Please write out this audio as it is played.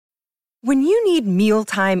When you need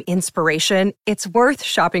mealtime inspiration, it's worth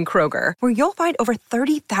shopping Kroger, where you'll find over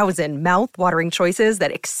 30,000 mouth-watering choices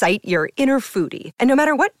that excite your inner foodie. And no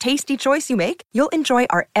matter what tasty choice you make, you'll enjoy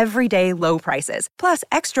our everyday low prices, plus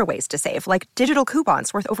extra ways to save, like digital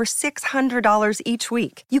coupons worth over $600 each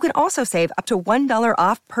week. You can also save up to $1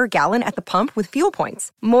 off per gallon at the pump with fuel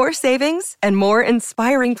points. More savings and more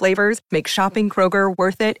inspiring flavors make shopping Kroger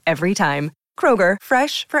worth it every time. Kroger,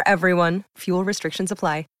 fresh for everyone. Fuel restrictions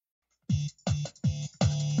apply.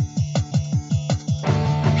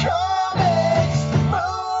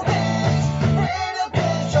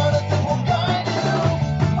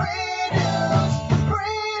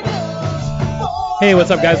 Hey,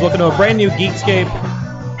 what's up, guys? Welcome to a brand new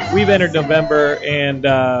Geekscape. We've entered November, and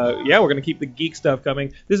we're going to keep the geek stuff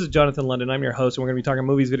coming. This is Jonathan London. I'm your host, and we're going to be talking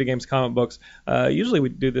movies, video games, comic books. Usually we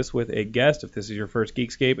do this with a guest if this is your first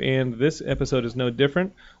Geekscape, and this episode is no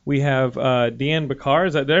different. We have Dian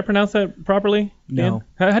Bachar. Did I pronounce that properly? No.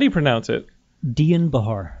 How do you pronounce it? Dian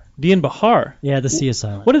Bachar. Dian Bachar? Yeah, the C is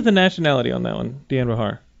silent. What is the nationality on that one, Dian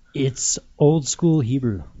Bachar? It's old school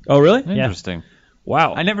Hebrew. Oh, really? Interesting.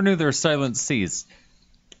 Wow. I never knew there were silent C's.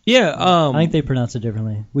 Yeah, I think they pronounce it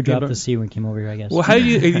differently. We dropped the C when we came over here, I guess. Well, how do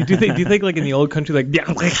you think like in the old country, like they're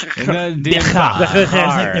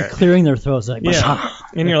clearing their throats like yeah,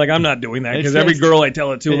 and you're like, I'm not doing that because every girl I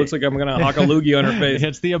tell it to looks like I'm gonna hock a loogie on her face.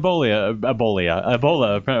 It's the Ebola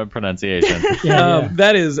pronunciation.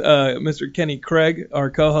 That is Mr. Kenny Craig, our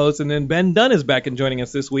co-host, and then Ben Dunn is back and joining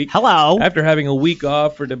us this week. Hello. After having a week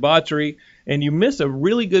off for debauchery. And you missed a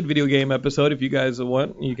really good video game episode. If you guys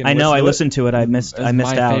want, you can. I know. I listened to it. I missed out.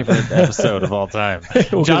 My favorite episode of all time.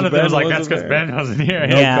 Jonathan was like, "That's because Ben wasn't here."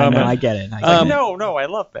 Yeah, no, I get it. No, I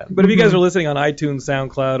love Ben. But if you guys are listening on iTunes,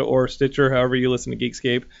 SoundCloud, or Stitcher, however you listen to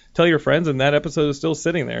Geekscape, tell your friends, and that episode is still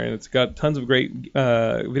sitting there, and it's got tons of great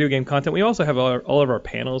video game content. We also have all of our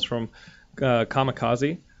panels from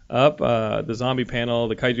Kamikaze up, the zombie panel,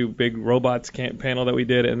 the kaiju big robots panel that we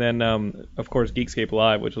did, and then of course Geekscape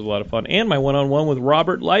Live, which was a lot of fun, and my one-on-one with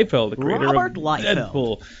Robert Liefeld, the creator of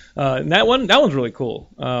Deadpool. And that one's really cool.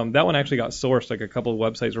 That one actually got sourced. Like a couple of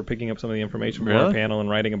websites were picking up some of the information from our panel and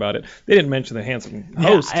writing about it. They didn't mention the handsome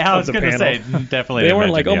host of the panel. Definitely. They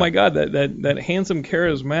weren't like, oh my god, that handsome,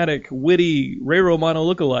 charismatic, witty Ray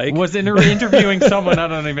Romano lookalike was interviewing someone. I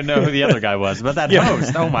don't even know who the other guy was, but that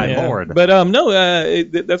host. Oh my lord. But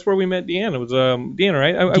that's where we met Deanna. It was Deanna,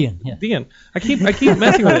 right? Deanna. I keep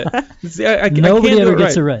messing with it. Nobody ever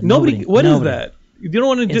gets it right. Nobody. What is that? You don't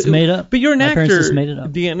want to. It's made up. But you're an actor. Just made it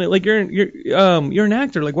up. Deanna, like you're an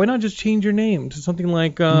actor. Like why not just change your name to something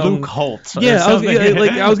like Luke Holt? Yeah, I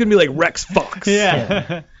was gonna be like Rex Fox.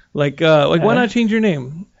 Yeah. Like why not change your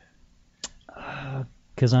name?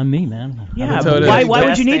 Because I'm me, man. Yeah. Why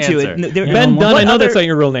would you need to? Ben Dunn. I know that's not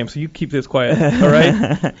your real name, so you keep this quiet. All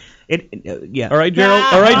right. Yeah. All right, Gerald.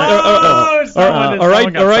 All right,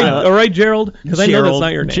 Gerald. Because I know that's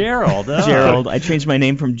not your name. Gerald. Gerald. I changed my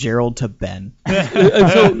name from Gerald to Ben.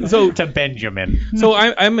 So to Benjamin. So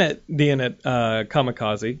I met Dean at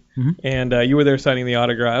Kamikaze, and you were there signing the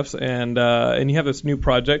autographs, and you have this new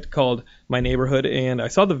project called My Neighborhood, and I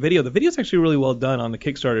saw the video. The video's actually really well done on the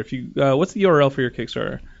Kickstarter. If you, what's the URL for your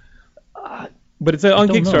Kickstarter? But it's on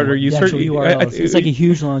Kickstarter. You search it's like a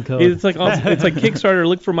huge long code. It's like Kickstarter.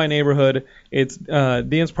 Look for My Neighborhood. It's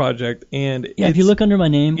Dan's project, and if you look under my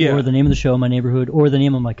name or the name of the show, My Neighborhood, or the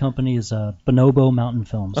name of my company is Bonobo Mountain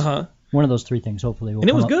Films. One of those three things, hopefully. And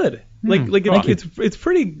it was good. It's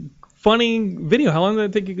pretty funny video. How long did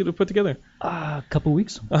it take you to put together? A couple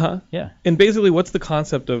weeks. Yeah. And basically, what's the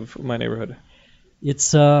concept of My Neighborhood?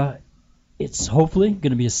 It's hopefully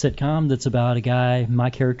going to be a sitcom that's about a guy, my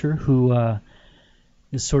character, who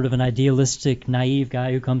is sort of an idealistic, naive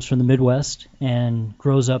guy who comes from the Midwest and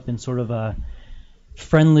grows up in sort of a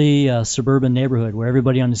friendly suburban neighborhood where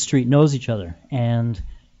everybody on the street knows each other. And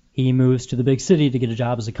he moves to the big city to get a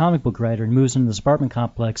job as a comic book writer and moves into this apartment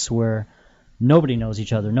complex where nobody knows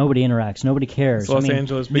each other, nobody interacts, nobody cares. Los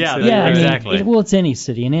Angeles, big city. Yeah, exactly. It's any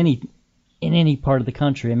city in any part of the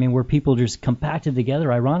country. I mean, where people just compacted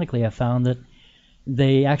together. Ironically, I found that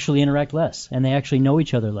they actually interact less and they actually know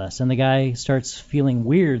each other less. And the guy starts feeling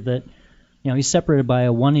weird that, he's separated by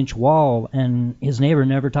a 1-inch wall and his neighbor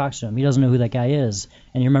never talks to him. He doesn't know who that guy is.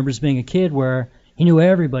 And he remembers being a kid where he knew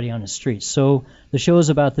everybody on the street. So the show is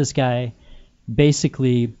about this guy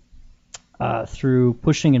basically through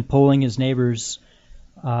pushing and pulling his neighbors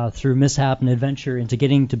through mishap and adventure into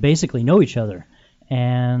getting to basically know each other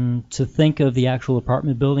and to think of the actual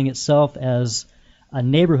apartment building itself as a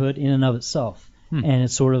neighborhood in and of itself. And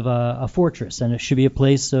it's sort of a fortress, and it should be a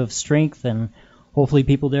place of strength, and hopefully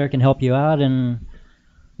people there can help you out and,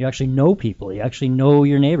 You actually know people. You actually know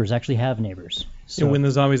your neighbors. Actually have neighbors. So And when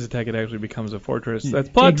the zombies attack, it actually becomes a fortress. That's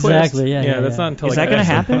plot Exactly, twist. yeah, that's yeah. not until Is like that going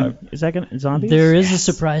to episode happen? 5. Is that going to zombies? there is a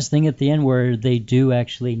surprise thing at the end where they do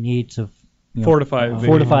actually need to Fortify the-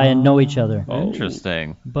 fortify and know each other.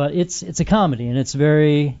 Interesting. But it's a comedy, and it's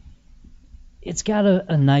got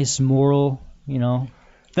a nice moral, Yeah.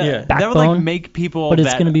 That would backbone, make people. but it's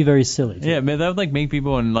that- going to be very silly. too. Yeah, man, that would make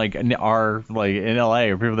people in in LA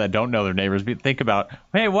or people that don't know their neighbors think about,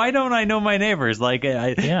 hey, why don't I know my neighbors?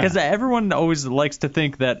 Because everyone always likes to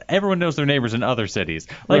think that everyone knows their neighbors in other cities.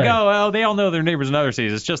 Right. Oh, well, they all know their neighbors in other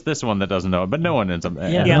cities. It's just this one that doesn't know it, but no one ends up.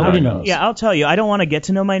 Nobody knows. Yeah, I'll tell you. I don't want to get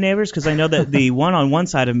to know my neighbors because I know that the one on one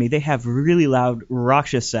side of me, they have really loud,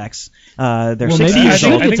 raucous sex. They're Well, 60 maybe you years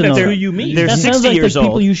should old. I get think to that's know who them. you meet. They're That 60 sounds like years the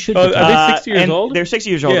people old. you should. Oh, get to are they know. 60 years and old? They're 60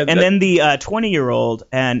 years old. Yeah, and that- then the 20-year-old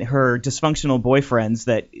and her dysfunctional boyfriends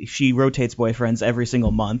that she rotates boyfriends every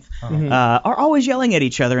single month are always yelling at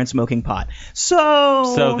each other and smoking pot.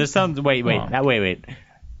 So this sounds. Wait.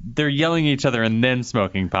 They're yelling at each other and then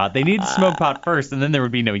smoking pot. They need to smoke pot first, and then there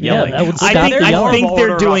would be no yelling. that would stop I think, the I yelling. think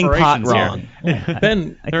they're doing pot Operations wrong. here.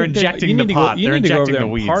 Ben, They're injecting you the need to pot. Go, you They're need to go over injecting there the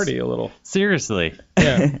and weeds. party a little. Seriously.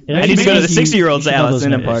 Yeah. I need to go to the You- 60-year-old's you should know house those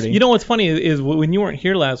and a neighbors. party. You know what's funny is when you weren't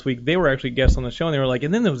here last week, they were actually guests on the show, and they were like,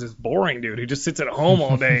 and then there was this boring dude who just sits at home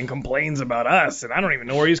all day and complains about us, and I don't even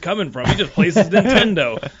know where he's coming from. He just plays his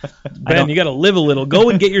Nintendo. Ben, you got to live a little. Go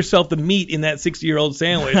and get yourself the meat in that 60-year-old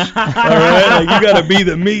sandwich. All right, you got to be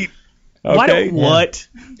the meat. Okay. What?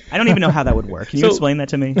 I don't even know how that would work. Can you So- explain that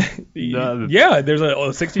to me? Yeah, there's a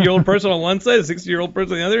 60-year-old person on one side, a 60-year-old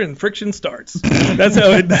person on the other, and friction starts. That's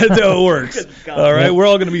how it works. All right, we're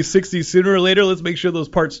all going to be 60 sooner or later. Let's make sure those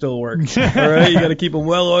parts still work. All right, you got to keep them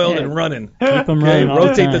well oiled and running. Keep 'em Okay, running all the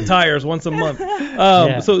rotate the time. tires once a month.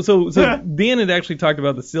 So Dan had actually talked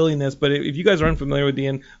about the silliness, but if you guys are unfamiliar with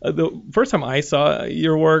Dan, the first time I saw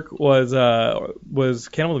your work was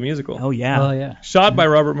Cannibal the Musical. Oh, yeah. Oh yeah. Shot by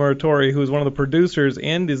Robert Muratori, who is one of the producers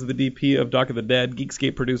and is the DP of Dock of the Dead.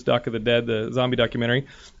 Geekscape produced Dock of the Dead, the zombie documentary.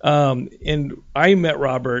 And I met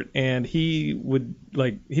Robert, and he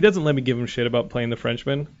doesn't let me give him shit about playing the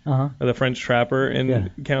Frenchman, or the French trapper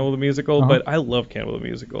in Cannibal the Musical, but I love Cannibal the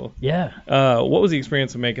Musical. Yeah. What was the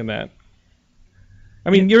experience of making that? I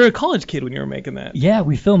mean, you're a college kid when you were making that. Yeah,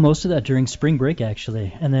 we filmed most of that during spring break,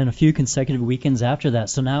 actually, and then a few consecutive weekends after that.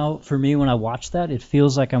 So now, for me, when I watch that, it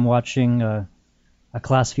feels like I'm watching a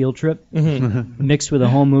class field trip mixed with a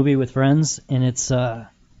home movie with friends, and it's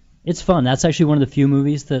fun. That's actually one of the few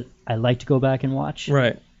movies that I like to go back and watch.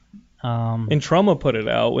 Right. And Trauma put it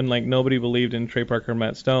out when nobody believed in Trey Parker and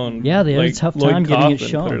Matt Stone. Yeah, they had a tough Lloyd time getting it Kaufman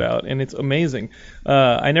shown. Put it out, and it's amazing.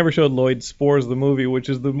 I never showed Lloyd Spores the movie, which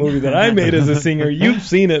is the movie that I made as a singer. You've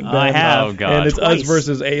seen it, Ben. I have. Oh, God. And it's Twice. Us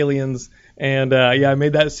versus Aliens. And I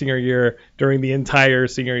made that senior year during the entire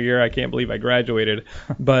senior year. I can't believe I graduated.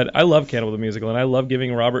 But I love Cannibal the Musical, and I love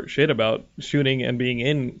giving Robert shit about shooting and being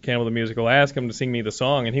in Cannibal the Musical. I ask him to sing me the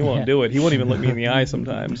song, and he won't do it. He won't even look me in the eye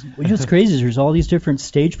sometimes. Well, what's crazy is there's all these different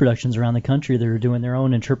stage productions around the country that are doing their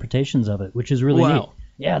own interpretations of it, which is really neat. Wow.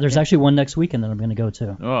 Yeah, there's actually one next weekend that I'm going to go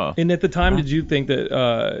to. Oh. And at the time, did you think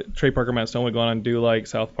that Trey Parker, Matt Stone would go on and do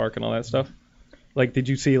South Park and all that stuff? Did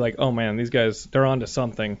you see oh man, these guys, they're onto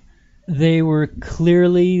something? They were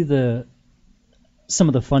clearly some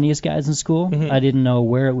of the funniest guys in school. I didn't know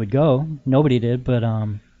where it would go. Nobody did, but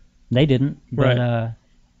they didn't. But Right.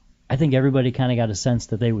 I think everybody kind of got a sense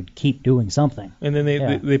that they would keep doing something. And then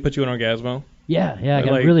Yeah. they put you in Orgasmo. Yeah, I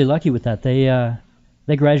got Like- really lucky with that.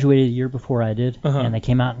 They graduated a year before I did, Uh-huh. and they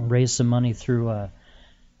came out and raised some money through a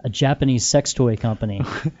Japanese sex toy company.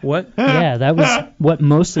 What? Yeah, that was what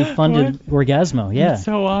mostly funded Orgasmo. Yeah. That's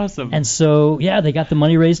so awesome. And so, they got the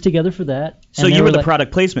money raised together for that. So and they you were the like-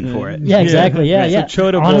 product placement for it. Yeah, exactly. Yeah, So yeah.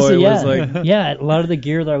 Chota Boy Honestly, was yeah. Yeah, a lot of the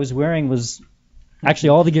gear that I was wearing was actually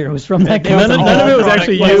all the gear was from that None company. of it was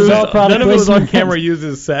actually Yeah, it was used. all product None of it was on placement. camera used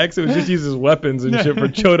as sex. It was just used as weapons and shit for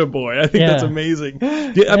Chota Boy. I think Yeah. that's amazing.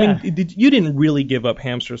 You didn't really give up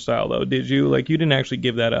hamster style though, did you? You didn't actually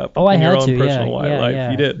give that up. Oh, I in your had own to. personal life.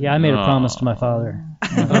 Yeah. You did. Yeah, I made a promise to my father.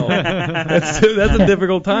 Oh, that's a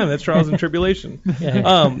difficult time. That's trials and tribulation.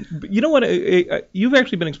 But you know what? You've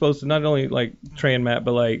actually been exposed to not only Trey and Matt,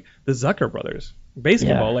 but the Zucker brothers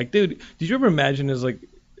basketball. Yeah. Dude, did you ever imagine as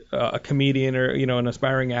a comedian or an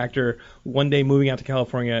aspiring actor one day moving out to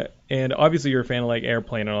California, and obviously you're a fan of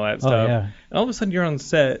Airplane and all that stuff, yeah. and all of a sudden you're on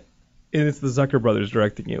set and it's the Zucker brothers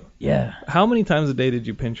directing you? Yeah. How many times a day did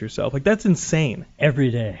you pinch yourself? That's insane.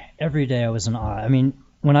 Every day I was in awe. I mean,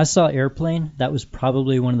 when I saw Airplane, that was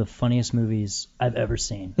probably one of the funniest movies I've ever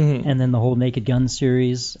seen. Mhm. And then the whole Naked Gun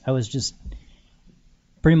series, I was just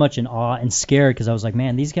pretty much in awe and scared because I was like,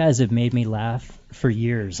 man, these guys have made me laugh for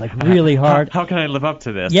years, like really hard. How can I live up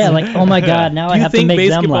to this? Yeah, like, oh my God, now I have to make them laugh. Do you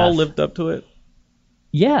think Basketball lived up to it?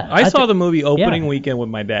 Yeah. I saw the movie opening weekend with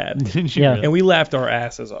my dad. Yeah. And we laughed our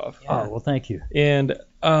asses off. Oh, well, thank you.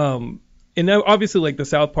 And obviously, like, the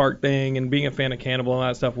South Park thing and being a fan of Cannibal and all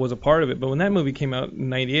that stuff was a part of it. But when that movie came out in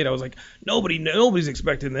 '98, I was like, nobody's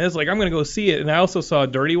expecting this. Like, I'm gonna go see it. And I also saw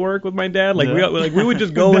Dirty Work with my dad. Like, we would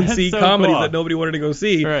just go and see so comedies cool. that nobody wanted to go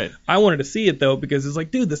see. Right. I wanted to see it though because it's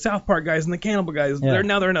like, dude, the South Park guys and the Cannibal guys, Yeah.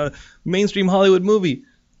 they're in a mainstream Hollywood movie.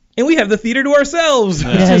 And we have the theater to ourselves. Yeah,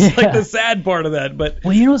 It's just yeah. like the sad part of that. But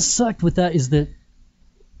Well, you know what sucked with that is that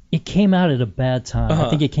it came out at a bad time. Uh-huh. I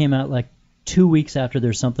think it came out like 2 weeks after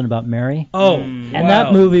There's Something About Mary. and And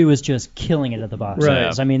that movie was just killing it at the box Right.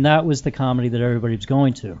 office. I mean, that was the comedy that everybody was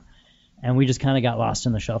going to. And we just kind of got lost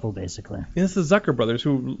in the shuffle, basically. it's the Zucker brothers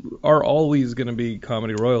who are always going to be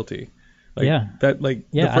comedy royalty. Like, Yeah. That the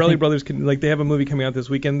Yeah, I Farrelly think- brothers they have a movie coming out this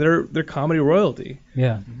weekend. They're comedy royalty.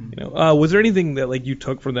 Yeah. You know, was there anything that like you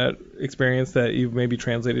took from that experience that you've maybe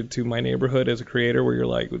translated to My Neighborhood as a creator, where you're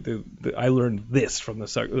like, I learned this from the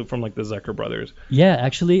Zucker brothers? Yeah,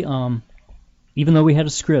 actually, even though we had a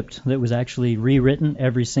script that was actually rewritten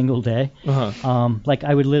every single day, like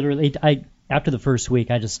I would literally, after the first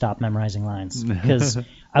week, I just stopped memorizing lines because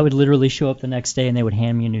I would literally show up the next day and they would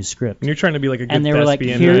hand me a new script. And you're trying to be like a good And they were like,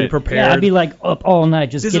 thespian, here, really prepared. yeah, I'd be like up all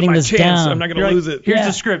night just this getting is my this chance. down. I'm not going to lose it. Here's Yeah.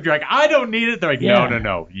 the script. You're like, I don't need it. They're like, Yeah.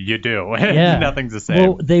 no, you do. Yeah. Nothing's the same.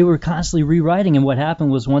 Well, they were constantly rewriting, and what happened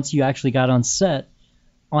was once you actually got on set,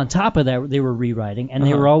 on top of that, they were rewriting, and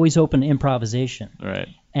they were always open to improvisation. Right.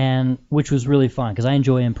 And which was really fun because I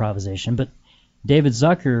enjoy improvisation. But David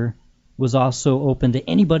Zucker was also open to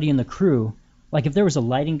anybody in the crew. Like if there was a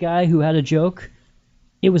lighting guy who had a joke,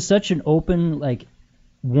 it was such an open, like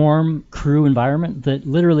warm crew environment that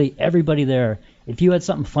literally everybody there, if you had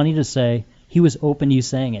something funny to say, he was open to you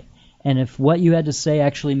saying it. And if what you had to say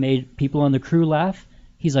actually made people on the crew laugh,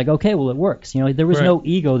 he's like, okay, well, it works. You know, there was Right. no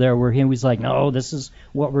ego there where he was like, no, this is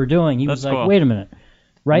what we're doing. He was That's like, cool. wait a minute.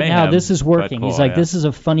 Right now, Mayhem, this is working. but He's cool, like, yeah. this is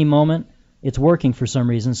a funny moment. It's working for some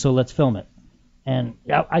reason, so let's film it. And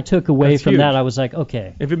I took away That's from huge. that. I was like,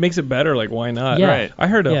 okay. If it makes it better, like, why not? Yeah. Right. I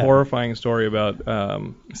heard a Yeah. horrifying story about,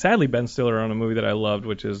 sadly, Ben Stiller on a movie that I loved,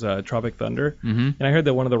 which is Tropic Thunder. Mm-hmm. And I heard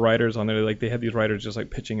that one of the writers on there, like, they had these writers just, like,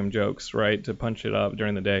 pitching him jokes, right, to punch it up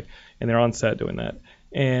during the day. And they're on set doing that.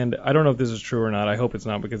 And I don't know if this is true or not. I hope it's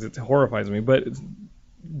not because it horrifies me. But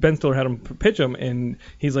Ben Stiller had him pitch him, and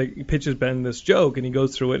he's like, he pitches Ben this joke, and he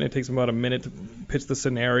goes through it, and it takes him about a minute to pitch the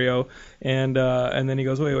scenario, and then he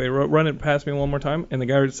goes, wait, run it past me one more time, and the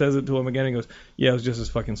guy says it to him again, and he goes, yeah, it was just as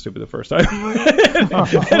fucking stupid the first time. And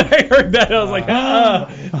I heard that, and I was like,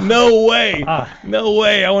 no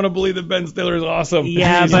way, I want to believe that Ben Stiller is awesome.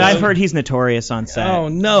 Yeah, but I've heard he's notorious on set. Oh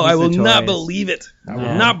no, He's I will not notorious. believe it. I will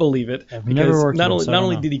Yeah. not believe it. I've Because never worked not with him, so I not don't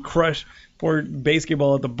only know. did he crush poor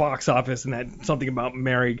Basketball at the box office and that Something About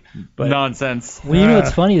Mary, but Nonsense. Well, you know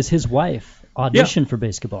what's funny is his wife auditioned for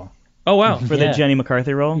Basketball. oh wow, For the Yeah. Jenny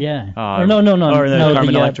McCarthy role? Yeah. Oh, or no, or the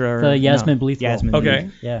Carmen the, Electra or- the Yasmin no, Bleeth role. Yasmin. okay,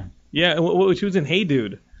 Yeah. yeah. She was in Hey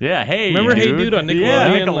Dude. Yeah, hey, Remember Hey Dude on Nickelodeon? Yeah,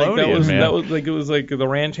 Like, Nickelodeon, man. that was like it was like the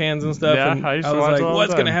ranch hands and stuff. Yeah, and I used to was watch like, it all the what's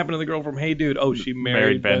time. gonna happen to the girl from Hey Dude? Oh, she married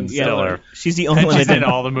Married Ben Stiller. She's the only one She's that in did.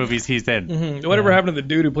 all the movies he's in. Whatever happened to the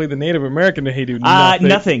dude who played the Native American to Hey Dude? Nothing.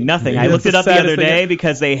 I That's looked it the up the saddest other thing. day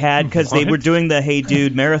because they were doing the Hey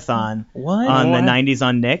Dude marathon What? on What? the 90s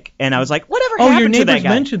on Nick, and I was like, whatever Oh, your happened to that neighbors guy?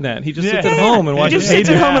 mentioned that. He just sits Yeah. at home and He watches just Hey sits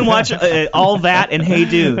Dude. at home and watch all that and Hey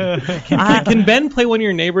Dude. Can Ben play one of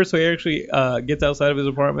your neighbors so he actually gets outside of his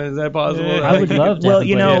apartment? Is that possible? Yeah. I would love to. Well, have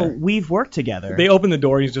you him know, play it. we've worked together. They open the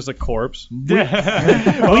door, he's just a corpse.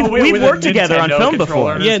 We've worked together on film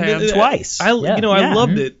before. Twice. I Yeah.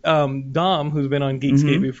 loved it. Dom, who's been on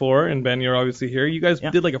Geekscape before, and Ben, you're obviously here. You guys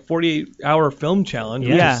did like a 48-hour film challenge,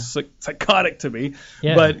 which Yeah. is psychotic to me.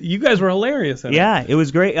 Yeah. But you guys were hilarious in it. Yeah, it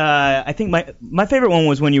was great. I think my favorite one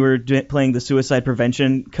was when you were playing the suicide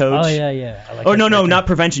prevention coach. Oh, yeah. I like Or that no, character. not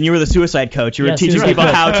prevention. You were the suicide coach. You were Yeah, teaching suicide people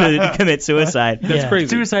coach. how to commit suicide. That's Yeah. crazy.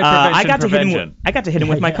 Suicide I prevention. got to hit him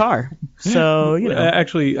with my car. So you know,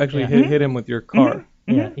 Actually hit him with your car.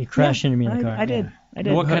 Yeah, he crashed into me in the car. I did.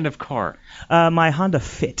 What kind of car? My Honda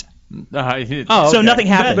Fit. Oh, So okay. nothing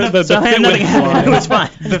happened. The so Fit nothing was happened. It was fine.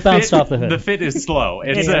 The bounced off the hood. The fit is slow.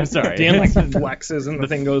 It's, Yeah. I'm sorry. Dan like flexes and the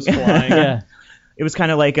thing goes flying. Yeah. It was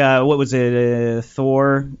kind of like what was it?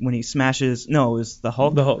 Thor when he smashes. No, it was the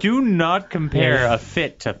Hulk. The whole. Do not compare Yeah. a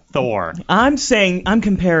fit to Thor. I'm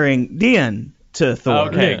comparing Dean to Thor.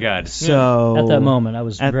 Okay, good. So At that moment, I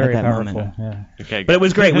was At very that powerful. moment. Yeah. Okay, But it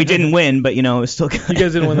was great. We didn't win, but you know, it was still good. You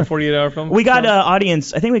guys didn't win the 48-hour film? We got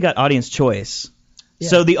audience. I think we got audience choice.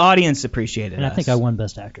 So the audience appreciated And us. I think I won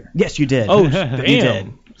Best Actor. Yes, you did. Oh, You damn.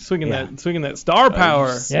 did. Swinging that star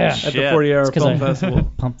power Yeah. at the 40-hour Because film I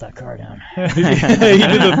festival. pumped that car down. He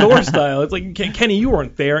did the Thor style. It's like, Kenny, you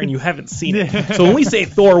weren't there and you haven't seen it. So when we say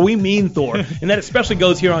Thor, we mean Thor. And that especially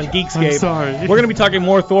goes here on Geekscape. I'm sorry. We're going to be talking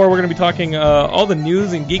more Thor. We're going to be talking all the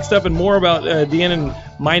news and geek stuff and more about Deanna and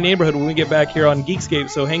My Neighborhood when we get back here on Geekscape.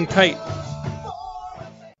 So hang tight.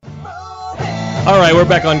 All right, we're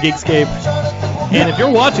back on Geekscape. And if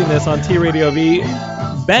you're watching this on T-Radio V,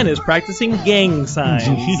 Ben is practicing gang signs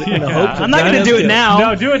in the hopes of I'm not going to do it now.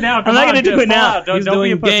 No, do it now. I'm not going to do it now. He's Don't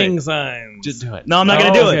be a doing pussy. gang signs. Just do it. No, I'm not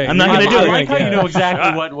going to do okay. it. I'm not going to do I it. like how you know Yeah.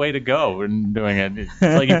 exactly what way to go in doing it. It's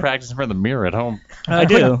like you practice in front of the mirror at home. I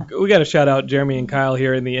do. We got to shout out Jeremy and Kyle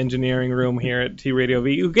here in the engineering room here at T-Radio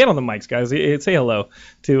V. Get on the mics, guys. Say hello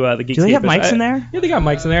to the Geekscape. Do they have mics in there? Yeah, they got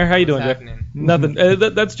mics in there. How you doing, Jeff? happening? Nothing.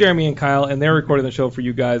 That's Jeremy and Kyle, and they're recording the show for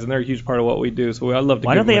you guys, and they're a huge part of what we do. So I'd love to.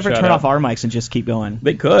 Why give don't they them a ever shout turn out. off our mics and just keep going?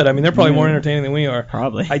 They could. I mean, they're probably more entertaining than we are.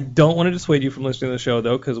 Probably. I don't want to dissuade you from listening to the show,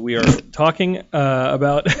 though, because we are talking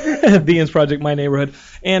about the Ian's Project, My Neighborhood.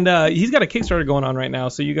 And he's got a Kickstarter going on right now.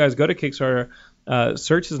 So you guys go to Kickstarter,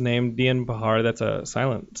 search his name, Dean Bahar. That's a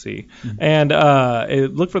silent C. And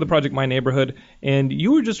look for the project, My Neighborhood. And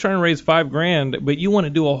you were just trying to raise $5,000, but you want to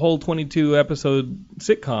do a whole 22-episode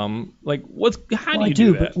sitcom. Like, how do you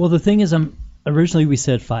do that? Well, the thing is, originally we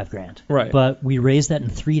said $5,000. Right. But we raised that in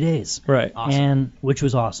 3 days. Right. And which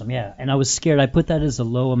was awesome, yeah. And I was scared. I put that as a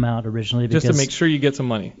low amount originally because Just to make sure you get some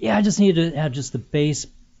money. Yeah, I just needed to have just the base,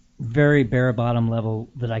 very bare bottom level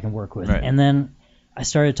that I can work with. Right. And then I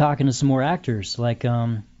started talking to some more actors. Like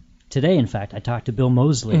today, in fact, I talked to Bill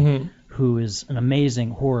Moseley, who is an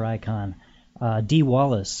amazing horror icon. Dee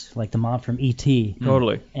Wallace, like the mom from E.T.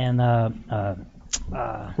 Totally. And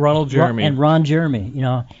Ronald Jeremy. and Ron Jeremy, you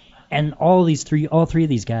know. And all three of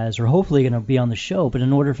these guys are hopefully going to be on the show. But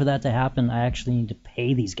in order for that to happen, I actually need to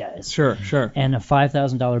pay these guys. Sure. And a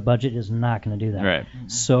 $5,000 budget is not going to do that. Right.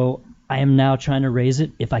 So I am now trying to raise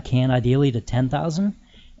it, if I can, ideally to $10,000.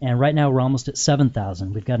 And right now we're almost at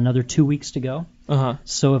 $7,000. We've got another 2 weeks to go. Uh-huh.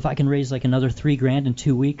 So if I can raise like another $3,000 in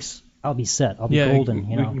 2 weeks, I'll be set. I'll be golden.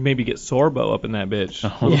 You we know. can maybe get Sorbo up in that bitch.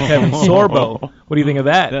 Kevin Sorbo. What do you think of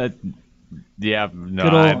that? Yeah, no,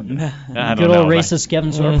 Good I old, don't good know. old racist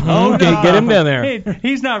Kevin Sorbo. Oh, get him down there. Hey,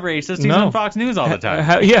 he's not racist. He's No. on Fox News all the time.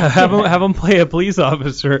 Have him play a police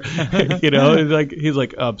officer. You know, he's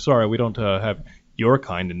like, sorry, we don't have your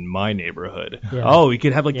kind in my neighborhood. Yeah. Oh, we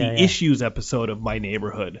could have like Yeah, the yeah. issues episode of My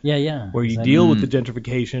Neighborhood. Yeah. Where you Exactly. deal with the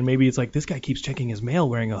gentrification. Maybe it's like, this guy keeps checking his mail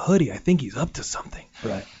wearing a hoodie. I think he's up to something.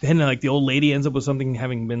 Right. Then like the old lady ends up with something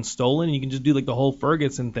having been stolen. You can just do like the whole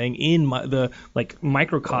Ferguson thing in the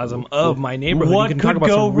microcosm of My Neighborhood. What you can talk could about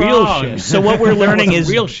go some real wrong? shit. So what we're learning Some is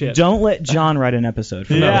real shit. don't let John write an episode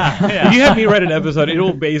for Yeah. If you have me write an episode, it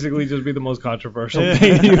will basically just be the most controversial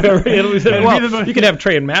thing you've ever. It'll be, well, you can have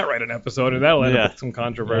Trey and Matt write an episode, and that'll end up with some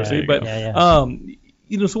controversy. Yeah, but yeah.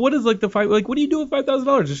 you know, so what is like the five? Like, what do you do with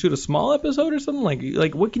 $5,000? Just shoot a small episode or something?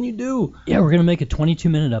 Like what can you do? Yeah, we're gonna make a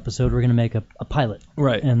 22-minute episode. We're gonna make a pilot.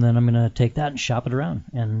 Right. And then I'm gonna take that and shop it around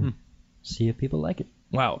and see if people like it.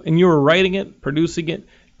 Wow. And you were writing it, producing it,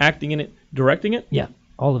 acting in it, directing it. Yeah,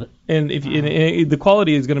 all of it. And if and the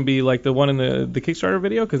quality is going to be like the one in the Kickstarter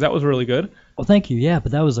video, because that was really good. Well, thank you. Yeah,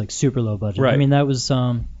 but that was like super low budget. Right. I mean, that was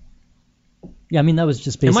that was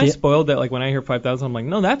just Am basically. I spoiled that like when I hear 5,000, I'm like,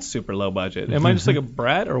 no, that's super low budget. Am I just like a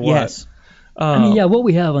brat or what? Yes. I mean, yeah, what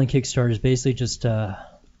we have on Kickstarter is basically just a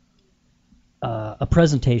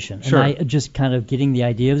presentation, Sure. and I just kind of getting the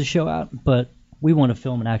idea of the show out. But we want to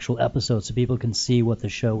film an actual episode so people can see what the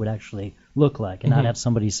show would actually look like, and not have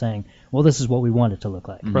somebody saying, "Well, this is what we want it to look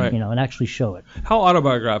like," Right. you know, and actually show it. How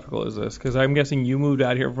autobiographical is this? Because I'm guessing you moved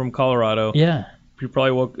out here from Colorado. Yeah. You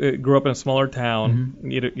probably grew up in a smaller town.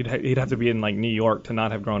 You'd have to be in like New York to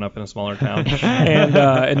not have grown up in a smaller town.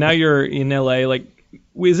 and now you're in LA. Like,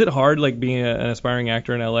 is it hard like being an aspiring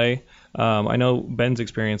actor in LA? I know Ben's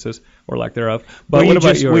experiences or lack thereof. But what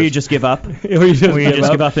about yours? Will you just give up? Will you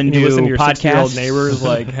just give up and you do listen to your 60-year-old podcasts? neighbors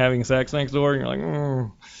like having sex next door, and you're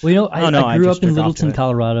like, Well, you know, I I grew just up in jerk off to Littleton, it.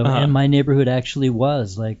 Colorado, Uh-huh. and my neighborhood actually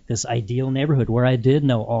was like this ideal neighborhood where I did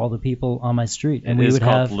know all the people on my street, and It we is would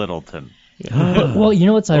called have. Littleton. Well, you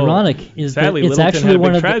know what's ironic is sadly, that it's Littleton actually had a one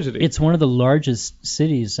big of tragedy. it's one of the largest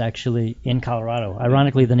cities actually in Colorado.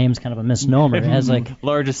 Ironically, the name's kind of a misnomer. It has like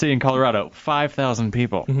Largest city in Colorado, 5,000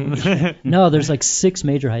 people. no, there's like 6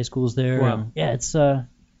 major high schools there. Wow. And, yeah, it's a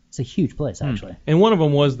huge place actually. and one of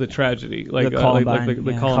them was the tragedy, like The Columbine, the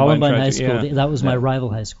yeah. Columbine Columbine High tragedy, School. yeah. That was my rival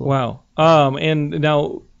high school. Wow. And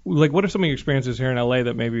now like, what are some of your experiences here in LA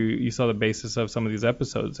that maybe you saw the basis of some of these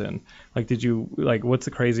episodes in? Like, what's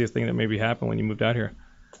the craziest thing that maybe happened when you moved out here?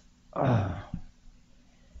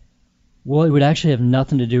 Well, it would actually have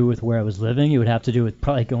nothing to do with where I was living. It would have to do with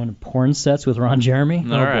probably going to porn sets with Ron Jeremy.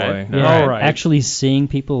 All right. Yeah, All right. actually seeing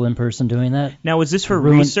people in person doing that. Now, was this for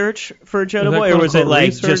research for Joe Boy, or was it like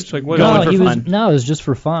research? just Like, what- going for it fun? it was just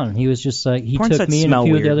for fun. He was just like, he Porn took sets me and a smell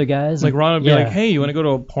few of the weird. other guys. Like, and- Ron would be yeah. like, hey, you want to go to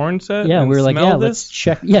a porn set? Yeah, and we were like, smell yeah, this? let's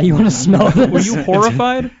check. Yeah, you want to smell this? Were you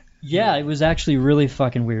horrified? Yeah, it was actually really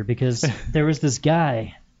fucking weird because there was this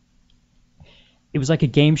guy. It was like a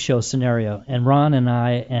game show scenario, and Ron and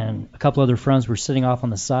I and a couple other friends were sitting off on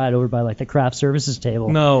the side over by like the craft services table.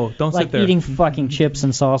 No, don't like sit there. eating fucking chips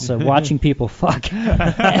and salsa, watching people fuck.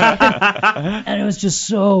 And it was just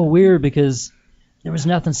so weird because there was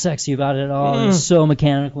nothing sexy about it at all. It was so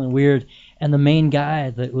mechanical and weird. And the main guy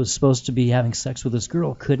that was supposed to be having sex with this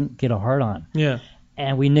girl couldn't get a hard on. Yeah.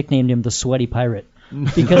 And we nicknamed him the Sweaty Pirate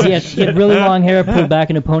because he had really long hair pulled back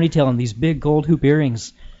in a ponytail and these big gold hoop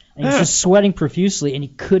earrings. And he was just sweating profusely, and he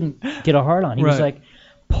couldn't get a hard on. He was Right. like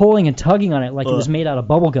pulling and tugging on it like it was made out of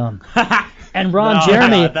bubble gum. And Ron Oh,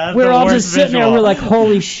 Jeremy, God, that's we're the all worst just sitting there, visual. we're like,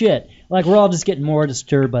 holy shit. Like, we're all just getting more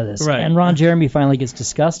disturbed by this. Right. And Ron Jeremy finally gets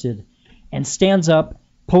disgusted and stands up,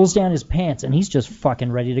 pulls down his pants, and he's just fucking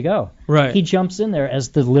ready to go. Right. He jumps in there as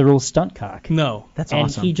the literal stunt cock. No. That's And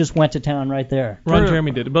awesome. he just went to town right there. Ron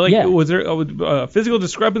Jeremy did it. But, like, Yeah. was there a physical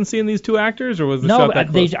discrepancy in these two actors, or was the No, shot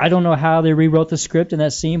that close? I don't know how they rewrote the script in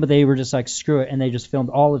that scene, but they were just like, screw it, and they just filmed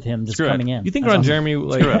all of him just Screw it. coming in. You think That's Ron awesome. Jeremy,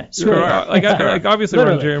 like, Screw it. like obviously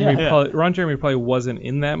Ron Literally, Jeremy, yeah. Ron Jeremy probably wasn't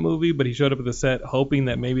in that movie, but he showed up at the set hoping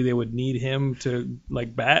that maybe they would need him to,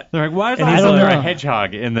 like, bat. They're like, why is And he's there like- a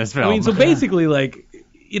hedgehog in this film? I mean, so basically, like,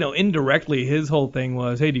 you know, indirectly, his whole thing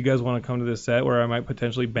was, hey, do you guys want to come to this set where I might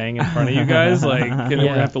potentially bang in front of you guys? Like, and we're going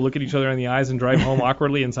to have to look at each other in the eyes and drive home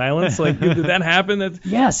awkwardly in silence? Like, did that happen?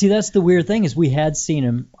 Yeah, see, that's the weird thing is we had seen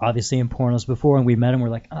him, obviously, in pornos before, and we met him. We're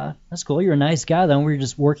like, that's cool. You're a nice guy, though. And we were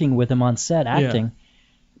just working with him on set, acting.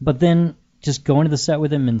 But then just going to the set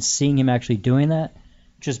with him and seeing him actually doing that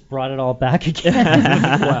just brought it all back again.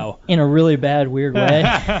 Wow. In a really bad, weird way.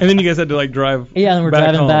 And then you guys had to, like, drive Yeah, and we're back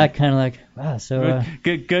driving home. back, kind of like, wow, so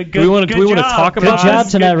good. Do we want to talk good about job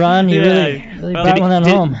this? tonight, Ron. You really Well, brought one on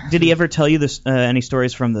home. Did he ever tell you this any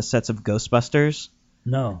stories from the sets of Ghostbusters?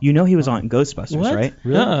 No. You know he was on Ghostbusters, What? right?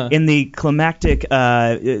 Yeah. In the climactic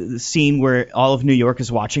scene where all of New York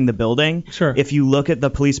is watching the building, Sure. if you look at the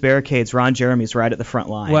police barricades, Ron Jeremy's right at the front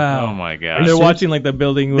line. Wow. Oh my And god. they're watching, like, the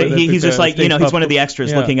building. He's just like, stage you know, he's pup- one of the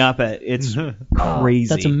extras Yeah. looking up at it's crazy.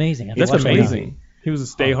 That's amazing. I have to That's watch that. amazing. He was a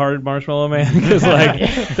stay hard marshmallow man because like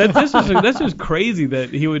that's just crazy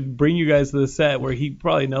that he would bring you guys to the set where he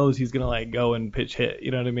probably knows he's gonna like go and pitch hit.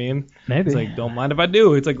 You know what I mean? Maybe. It's like, don't mind if I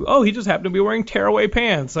do. It's like, oh, he just happened to be wearing tearaway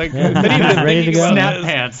pants. Like, Yeah. not even Ready to thinking go. about Snap this.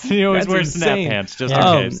 pants. He always That's wears snap insane. pants just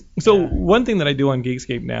Yeah. in case. So one thing that I do on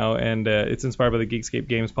Geekscape now, and it's inspired by the Geekscape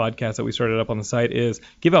Games podcast that we started up on the site, is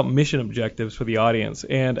give out mission objectives for the audience.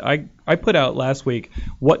 And I put out last week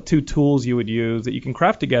what 2 tools you would use that you can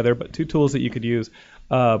craft together, but 2 tools that you could use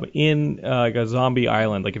in like a zombie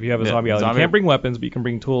island. Like if you have a zombie island, you can't bring weapons, but you can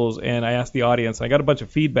bring tools. And I asked the audience, and I got a bunch of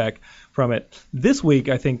feedback from it. This week,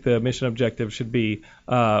 I think the mission objective should be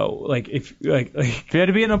If you had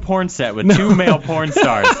to be in a porn set with 2 male porn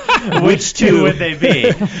stars, which 2 would they be?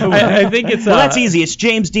 I think it's Well, that's easy. It's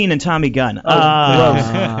James Dean and Tommy Gunn.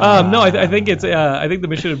 No, I think it's. I think the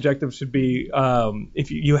mission objective should be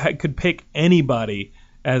if you could pick anybody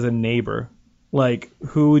as a neighbor, like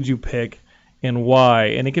who would you pick and why?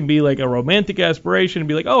 And it can be like a romantic aspiration and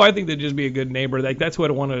be like, oh, I think they'd just be a good neighbor. Like that's who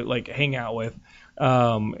I'd want to like hang out with.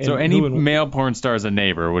 And So any who would- male porn star is a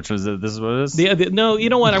neighbor, which was this is what it is. no, you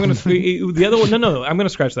know what? I'm gonna the other one. No, I'm gonna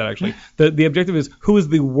scratch that actually. The objective is who is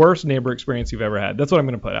the worst neighbor experience you've ever had. That's what I'm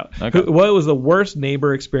gonna put out. Okay. What was the worst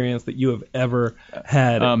neighbor experience that you have ever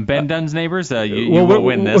had? Ben Dunn's neighbors. You Well, will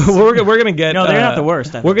win this. We're gonna get. No, they're not the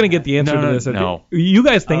worst. We're gonna get the answer No, to no, this. no. You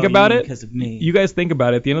guys think Oh, about you it. because of me. You guys think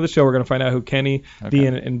about it. At the end of the show, we're gonna find out who Kenny,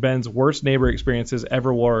 Dean, and Ben's worst neighbor experiences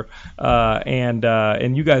ever were.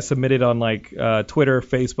 And you guys submit it on like Twitter,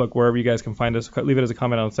 Facebook, wherever you guys can find us. Leave it as a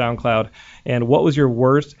comment on SoundCloud. And what was your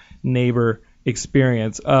worst neighbor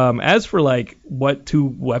experience? As for like what 2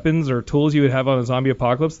 weapons or tools you would have on a zombie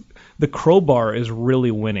apocalypse, the crowbar is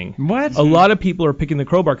really winning. What? A lot of people are picking the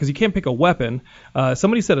crowbar because you can't pick a weapon.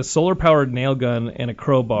 Somebody said a solar-powered nail gun and a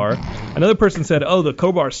crowbar. Another person said, oh, the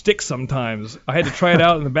crowbar sticks sometimes. I had to try it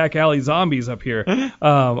out in the back alley zombies up here.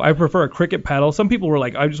 I prefer a cricket paddle. Some people were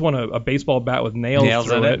like, I just want a baseball bat with nails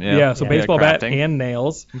through in it. it, Yeah, so baseball bat crafting. and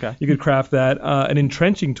nails. Okay. You could craft that. An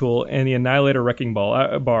entrenching tool and the Annihilator wrecking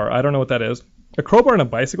bar. I don't know what that is. A crowbar and a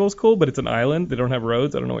bicycle is cool, but it's an island. They don't have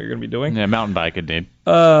roads. I don't know what you're going to be doing. Yeah, mountain bike would need.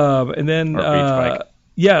 And then, or beach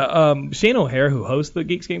bike. Shane O'Hare, who hosts the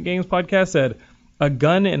Geekscape Games podcast, said a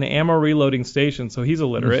gun and ammo reloading station, so he's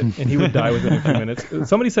illiterate, and he would die within a few minutes.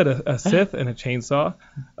 Somebody said a scythe and a chainsaw,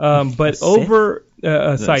 but over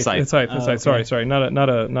a scythe. Sorry, not an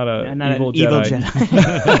evil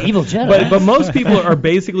Jedi. Evil Jedi. But most people are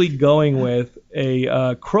basically going with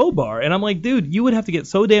a crowbar, and I'm like, dude, you would have to get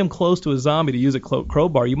so damn close to a zombie to use a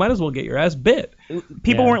crowbar. You might as well get your ass bit.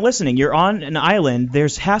 People weren't listening. You're on an island. There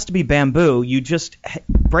has to be bamboo. You just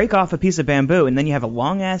break off a piece of bamboo, and then you have a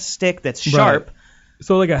long ass stick that's sharp. Right.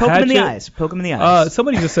 So like a poke hatchet. him in the eyes.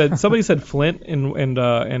 Somebody said flint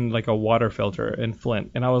and like a water filter and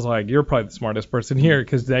flint, and I was like, you're probably the smartest person here,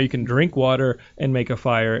 because now you can drink water and make a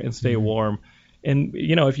fire and stay warm. And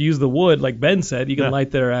if you use the wood, like Ben said, you can light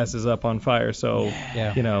their asses up on fire. So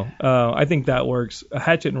I think that works. A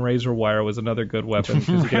hatchet and razor wire was another good weapon.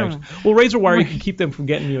 Razor wire, you can keep them from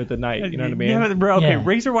getting you at the night. You know what I mean? Yeah, but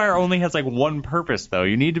razor wire only has like one purpose though.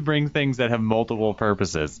 You need to bring things that have multiple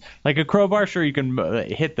purposes. Like a crowbar, sure you can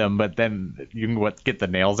hit them, but then you can get the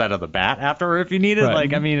nails out of the bat after if you need it. Right.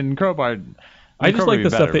 Like in crowbar. I just like the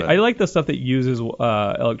stuff that I like the stuff that uses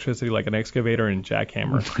electricity, like an excavator and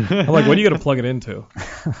jackhammer. I'm like, what are you gonna plug it into?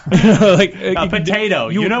 Like a potato.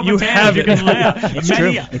 You have it. It's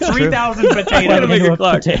true. 3,000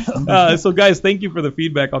 potatoes. So guys, thank you for the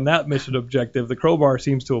feedback on that mission objective. The crowbar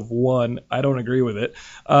seems to have won. I don't agree with it.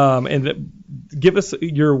 And give us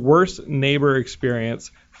your worst neighbor experience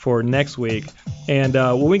for next week. And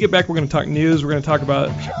when we get back, we're going to talk news. We're going to talk about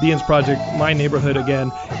Dean's project, My Neighborhood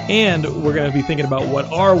again. And we're going to be thinking about what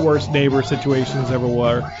our worst neighbor situations ever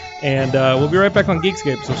were. And we'll be right back on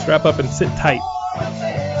Geekscape, so strap up and sit tight.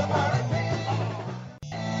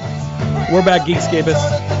 We're back,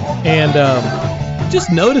 Geekscapists. And just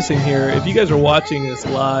noticing here, if you guys are watching this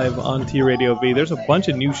live on T-Radio V, there's a bunch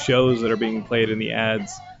of new shows that are being played in the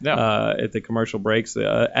ads at the commercial breaks.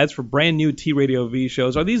 Ads for brand new T-Radio V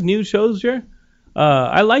shows. Are these new shows, Jer?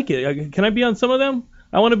 I like it. Can I be on some of them?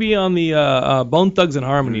 I want to be on the Bone Thugs and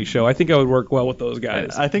Harmony show. I think I would work well with those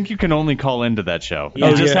guys. I think you can only call into that show.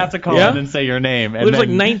 You just have to call in and say your name. And there's like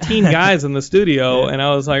 19 guys in the studio, and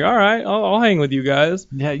I was like, all right, I'll hang with you guys.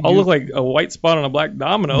 Yeah, I'll look like a white spot on a black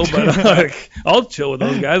domino, but I'll chill with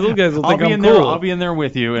those guys. Those guys will think I'm cool. I'll be in there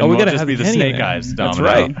with you, and we'll just be the Snake Eyes domino.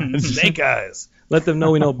 That's right. Snake Eyes. Let them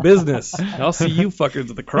know we know business. I'll see you fuckers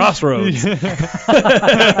at the crossroads.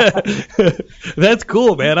 That's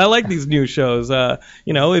cool, man. I like these new shows.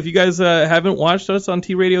 If you guys haven't watched us on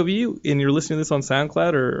T-Radio V and you're listening to this on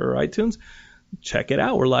SoundCloud or iTunes, check it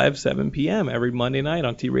out. We're live 7 p.m. every Monday night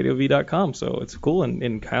on TRadioV.com. So it's cool.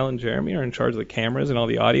 And Kyle and Jeremy are in charge of the cameras and all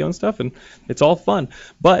the audio and stuff, and it's all fun.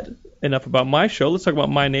 But enough about my show. Let's talk about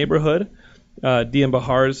My Neighborhood. Dean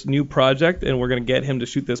Bahar's new project, and we're going to get him to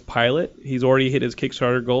shoot this pilot. He's already hit his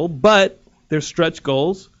Kickstarter goal, but there's stretch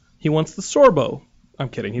goals. He wants the Sorbo. I'm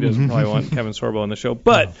kidding. He doesn't probably want Kevin Sorbo on the show,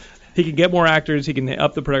 but he can get more actors. He can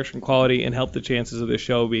up the production quality and help the chances of this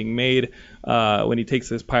show being made when he takes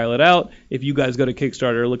this pilot out. If you guys go to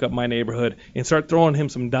Kickstarter, look up My Neighborhood, and start throwing him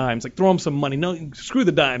some dimes. Like, throw him some money. No, screw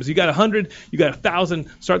the dimes. You got 100, you got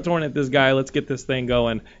 1,000. Start throwing at this guy. Let's get this thing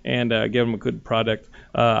going and give him a good product.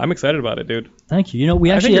 I'm excited about it, dude. Thank you.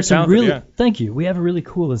 We actually have some thank you. We have really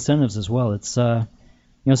cool incentives as well. It's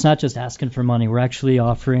it's not just asking for money. We're actually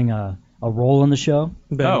offering a role in the show.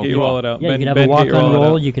 Ben, get your wallet out. Yeah, you could have a walk-on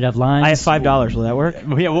role. You could have lines. I have $5. Will that work?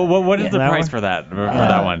 Yeah. What is the price for that? For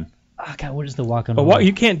that one? Oh, God, what is the walk-on roll?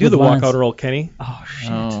 You can't do the walk-out roll, Kenny. Oh, shit.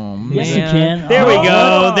 Oh, man. Yes, you can. There we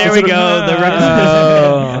go. There we go.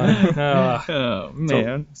 Oh,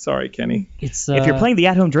 man. Sorry, Kenny. It's if you're playing the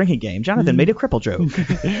at-home drinking game, Jonathan made a cripple joke.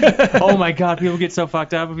 Oh, my God. People get so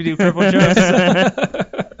fucked up if we do cripple jokes.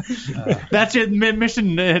 That's your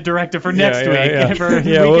mission directive for next week. For week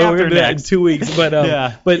after next. In 2 weeks. But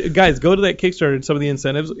guys, go to that Kickstarter. Some of the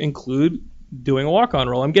incentives include doing a walk-on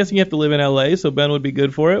role. I'm guessing you have to live in LA, so Ben would be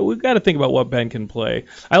good for it. We've got to think about what Ben can play.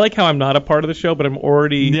 I like how I'm not a part of the show, but I'm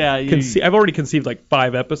already I've already conceived like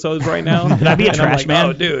 5 episodes right now. Can I be a trash man?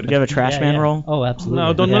 Oh, dude. Do you have a trash man role? Oh,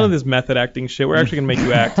 absolutely. No, none of this method acting shit. We're actually going to make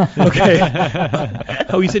you act. Okay.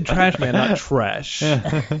 Oh, you said trash man, not trash.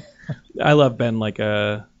 I love Ben like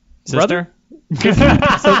a sister? Brother?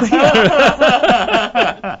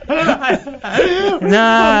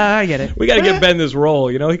 Nah, I get it. We got to get Ben this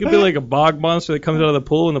role. You know, he could be like a bog monster that comes out of the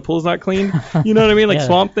pool and the pool's not clean. You know what I mean? Like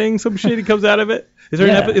Swamp Thing, some shit. He comes out of it. Is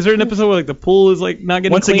there an episode where like the pool is like not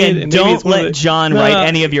getting Once clean? again, don't let John write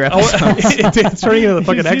any of your episodes. It's turning into the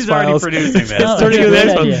fucking He's already X-Files. producing this. It's turning into the Good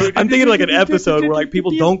X-Files. idea. I'm thinking like an episode where like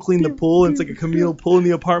people don't clean the pool and it's like a communal pool in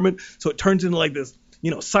the apartment, so it turns into like this, you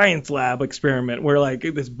know, science lab experiment where like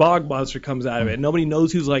this bog monster comes out of it and nobody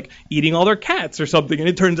knows who's like eating all their cats or something, and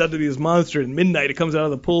it turns out to be this monster. And midnight it comes out of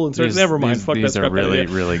the pool and starts. Never mind. Fuck that. These are really,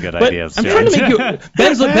 really good ideas. I'm trying to make you.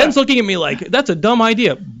 Ben's looking at me like that's a dumb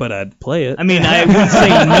idea, but I'd play it. I mean, I wouldn't say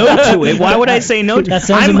no to it. Why would I say no to it? That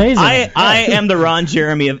sounds amazing. I am the Ron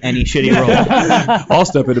Jeremy of any shitty role. I'll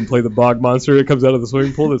step in and play the bog monster that comes out of the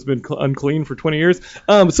swimming pool that's been unclean for 20 years.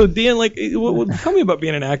 So Dan, like, tell me about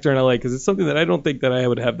being an actor in LA, because it's something that I don't think that I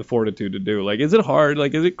would have the fortitude to do. Like, is it hard?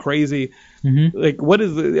 Like, is it crazy? Mm-hmm. Like, what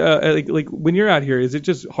is the like when you're out here? Is it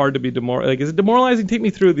just hard to be is it demoralizing? Take me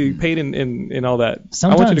through the pain and all that.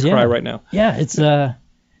 Sometimes, I want you to cry right now. Yeah, it's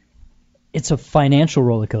a financial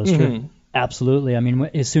roller coaster. Mm-hmm. Absolutely. I mean,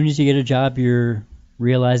 as soon as you get a job, you're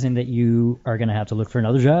realizing that you are going to have to look for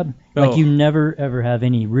another job. Like, you never ever have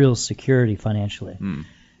any real security financially.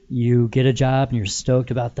 You get a job and you're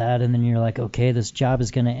stoked about that, and then you're like, okay, this job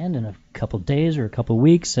is going to end in a couple days or a couple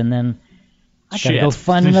weeks, and then I got to go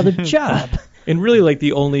find another job. And really, like,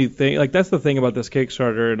 the only thing, like, that's the thing about this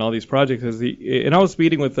Kickstarter and all these projects is and I was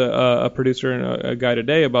speaking with a producer and a guy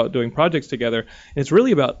today about doing projects together, and it's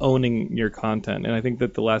really about owning your content. And I think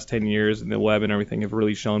that the last 10 years in the web and everything have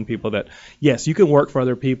really shown people that, yes, you can work for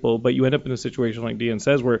other people, but you end up in a situation like Dean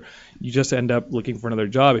says where you just end up looking for another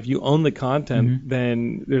job. If you own the content,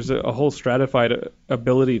 then there's a whole stratified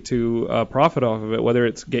ability to profit off of it, whether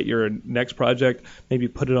it's get your next project, maybe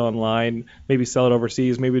put it online, maybe sell it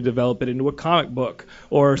overseas, maybe develop it into a comic book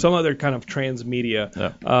or some other kind of transmedia.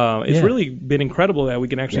 It's really been incredible that we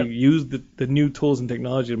can actually use the new tools and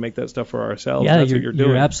technology to make that stuff for ourselves. Yeah, That's what you're doing.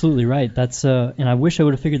 You're absolutely right. That's and I wish I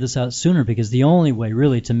would have figured this out sooner, because the only way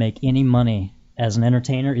really to make any money as an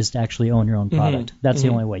entertainer is to actually own your own product. That's the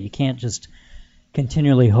only way. You can't just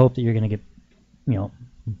continually hope that you're going to get,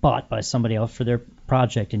 bought by somebody else for their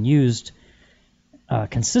project and used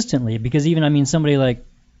consistently, because even, I mean, somebody like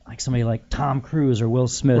Tom Cruise or Will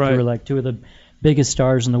Smith, who are like two of the biggest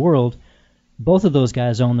stars in the world, both of those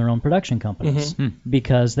guys own their own production companies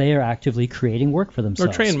because they are actively creating work for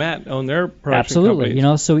themselves. Or Trey and Matt own their production Absolutely.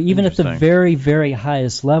 companies. So even at the very, very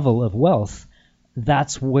highest level of wealth,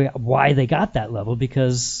 that's why they got that level,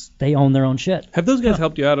 because they own their own shit. Have those guys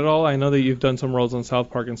helped you out at all? I know that you've done some roles on South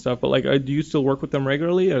Park and stuff, but like, do you still work with them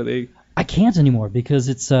regularly? Are they? I can't anymore because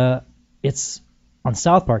it's on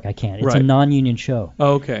South Park. I can't. It's a non-union show.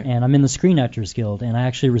 Oh, okay. And I'm in the Screen Actors Guild, and I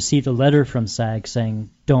actually received a letter from SAG saying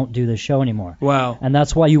don't do this show anymore. Wow. And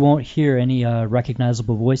that's why you won't hear any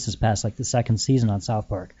recognizable voices past like the second season on South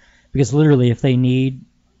Park, because literally if they need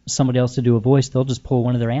somebody else to do a voice, they'll just pull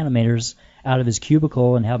one of their animators out of his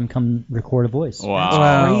cubicle and have him come record a voice.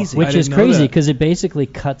 Wow. Crazy. Which is crazy because it basically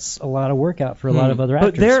cuts a lot of work out for a lot of other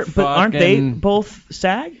actors. But aren't they both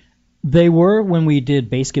SAG? They were when we did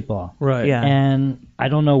Basketball. Right. Yeah. And I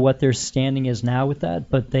don't know what their standing is now with that,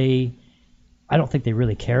 but I don't think they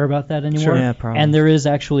really care about that anymore. Sure. Yeah, probably. And there is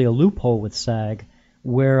actually a loophole with SAG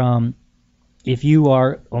where if you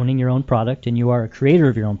are owning your own product and you are a creator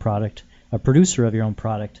of your own product, a producer of your own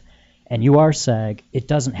product, and you are SAG, it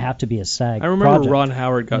doesn't have to be a SAG I remember project. Ron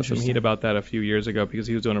Howard got some heat about that a few years ago because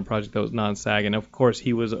he was doing a project that was non-SAG, and of course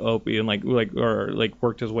he was Opie and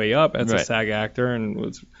worked his way up as a SAG actor and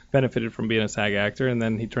was benefited from being a SAG actor, and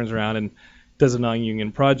then he turns around and does a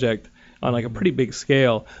non-union project on like a pretty big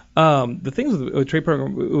scale. The things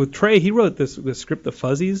with Trey, he wrote this script, The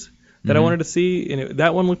Fuzzies, that I wanted to see, and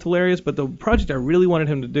that one looked hilarious. But the project I really wanted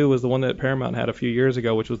him to do was the one that Paramount had a few years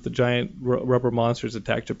ago, which was the giant rubber monsters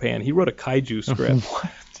attack Japan. He wrote a kaiju script,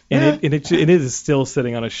 and it is still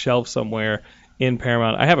sitting on a shelf somewhere in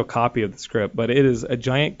Paramount. I have a copy of the script, but it is a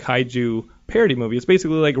giant kaiju parody movie. It's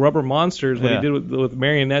basically like Rubber Monsters, what he did with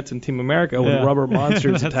marionettes and Team America, with rubber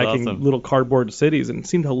monsters attacking little cardboard cities, and it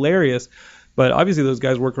seemed hilarious. But obviously those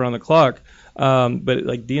guys work around the clock. But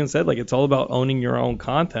like Dean said, like it's all about owning your own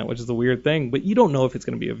content, which is the weird thing. But you don't know if it's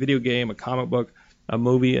going to be a video game, a comic book, a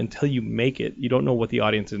movie until you make it. You don't know what the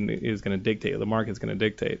audience is going to dictate, the market's going to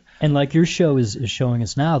dictate. And like your show is showing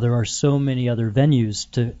us now, there are so many other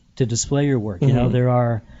venues to display your work. You know, there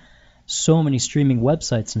are so many streaming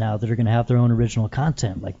websites now that are going to have their own original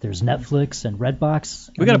content. Like there's Netflix and Redbox.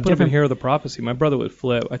 We got to put him in Hero of the Prophecy. My brother would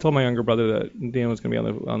flip. I told my younger brother that Dan was going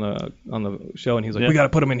to be on the show, and he's like, we got to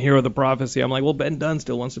put him in Hero of the Prophecy. I'm like, well, Ben Dunn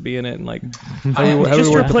still wants to be in it, and like,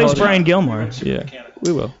 just replace Brian Gilmore. Yeah,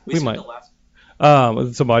 we will. We might.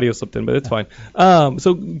 Some audio slipped in, but it's fine.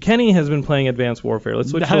 So Kenny has been playing Advanced Warfare. Let's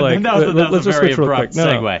switch to let's just switch real quick.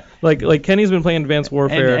 Segue. Like Kenny's been playing Advanced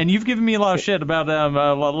Warfare, and you've given me a lot of shit about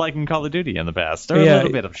liking Call of Duty in the past. Or a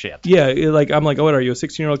little bit of shit. Yeah, like I'm like, oh, what are you, a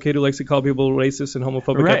 16-year-old kid who likes to call people racist and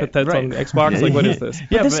homophobic epithets on Xbox? Like, what is this?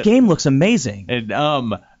 But this game looks amazing.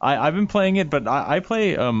 I've been playing it, but I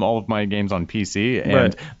play all of my games on PC,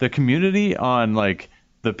 and the community on like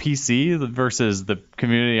the PC versus the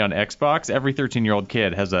community on Xbox. Every 13-year-old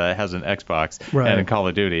kid has an Xbox and a Call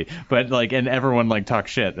of Duty, but like, and everyone like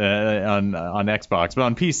talks shit on Xbox, but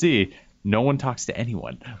on PC. No one talks to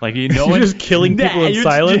anyone. Like no one just killing people in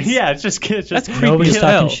silence. It's just that's creepy. Nobody's as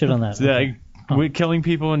talking hell. shit on that. Okay. We're killing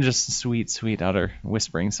people in just sweet, utter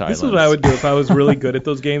whispering silence. This is what I would do if I was really good at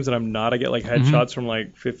those games, and I'm not. I get like headshots from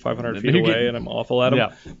like 500 feet away, and I'm awful at them.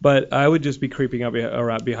 Yeah. But I would just be creeping up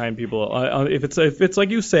around behind people. If it's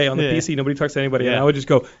like you say on the PC, nobody talks to anybody, and I would just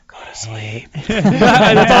go to sleep. That's all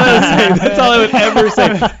I would say. That's all I would ever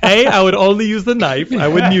say. I would only use the knife. I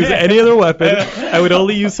wouldn't use any other weapon. I would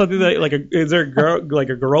only use something that is there a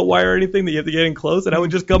garrote wire or anything that you have to get in close? And I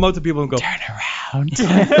would just come up to people and go, turn around. I'd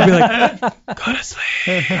be like, go to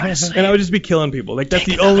sleep. And I would just be killing people. Like that's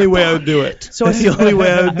the only way I would do it. So that's the only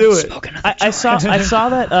way I would do it. I saw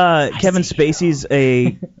that Kevin Spacey's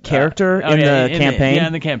a character in the campaign.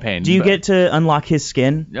 In the campaign. Do you get to unlock his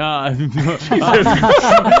skin? Can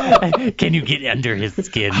you get under his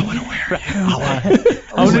skin? I want to wear it.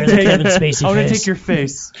 I want to take Kevin Spacey. I want to take your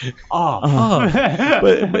face off.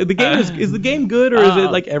 But the game is the game good, or is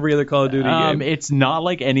it like every other Call of Duty game? It's not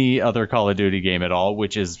like any other Call of Duty game at all,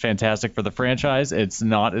 which is fantastic for the franchise. It's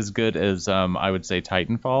not as good as I would say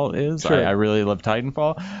Titanfall is. Sure. I really love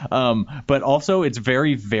Titanfall. But also it's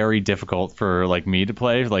very, very difficult for like me to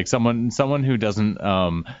play. Like someone who doesn't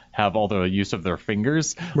have all the use of their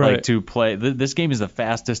fingers, like to play. This game is the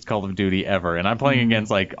fastest Call of Duty ever, and I'm playing against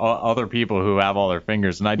like other people who have all their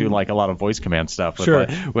fingers, and I do like a lot of voice command stuff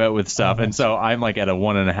with stuff, and so I'm like at a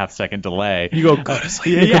 1.5 second delay. You go to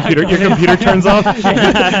sleep. Your computer turns off.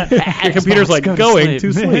 Your computer's like going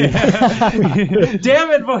to sleep.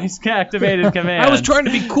 Damn it, voice activated command. I was trying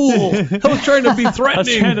to be cool. I was trying to be threatening. I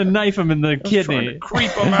was trying to knife him in the kidney. Trying to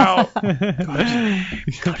creep him out.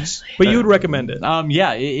 Go to sleep. But you would recommend it?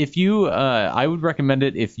 Yeah. If you, I would recommend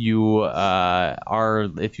it if you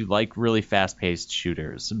if you like really fast-paced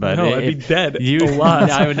shooters. But no, I'd be dead a lot.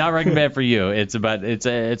 I would not recommend it for you. It's a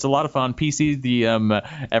lot of fun. PC,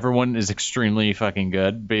 everyone is extremely fucking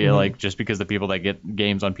good. Like just because the people that get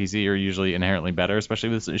games on PC are usually inherently better, especially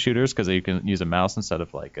with shooters, because you can use a mouse instead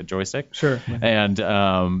of like a joystick. Sure. And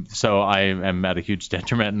so I am at a huge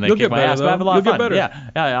detriment, and they kick my ass. But I have a lot of fun. Yeah.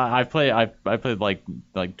 I played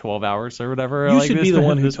like 12 hours or whatever. You like should this, be the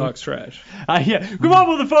one who talks trash. Yeah. Come on,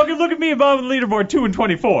 motherfucker! Look at me above the leaderboard,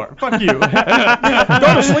 2-24. Fuck you.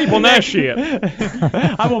 Go to sleep on that shit.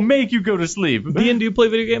 I will make you go to sleep. Ian, do you play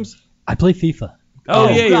video games? I play FIFA. Oh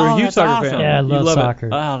yeah, you're a huge soccer fan. Yeah, I love soccer.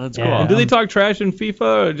 Oh, that's cool. And do they talk trash in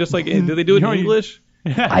FIFA, or just like do they do it in English?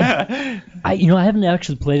 I haven't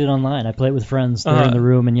actually played it online. I play it with friends. They're in the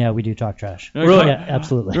room, and we do talk trash. Really? Yeah,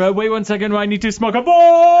 absolutely. Right, wait 1 second. I need to smoke a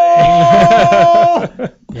ball.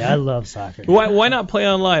 Yeah, I love soccer. Why not play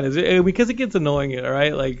online? Is it because it gets annoying,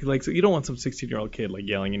 right? Like so you don't want some 16-year-old kid like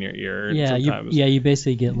yelling in your ear. You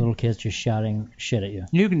basically get little kids just shouting shit at you.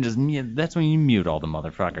 You can just that's when you mute all the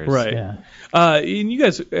motherfuckers. Right. Yeah. And you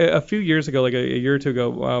guys, a few years ago, like a year or two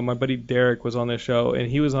ago, my buddy Derek was on this show, and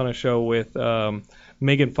he was on a show with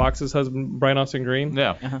Megan Fox's husband, Brian Austin Green.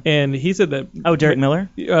 Yeah. And he said that. Oh, Derek Miller?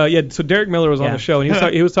 Yeah, so Derek Miller was on the show,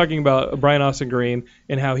 and he was talking about Brian Austin Green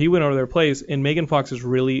and how he went over their place, and Megan Fox is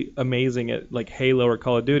really amazing at like Halo or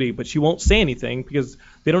Call of Duty, but she won't say anything because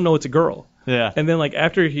they don't know it's a girl. Yeah. And then like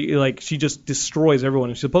after she just destroys everyone,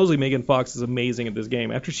 and supposedly Megan Fox is amazing at this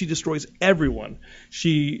game. After she destroys everyone,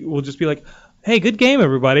 she will just be like, hey, good game,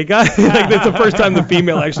 everybody. Like that's the first time the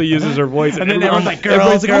female actually uses her voice. And then everyone's like, girl,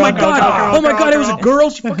 everyone's like, oh my god, it was a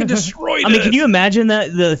girl. She fucking destroyed it. I mean, can you imagine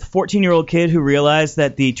that the 14-year-old kid who realized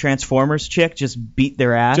that the Transformers chick just beat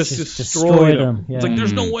their ass? Just destroyed them. Yeah. It's like,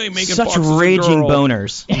 there's no way Megan Such Fox is a raging girl.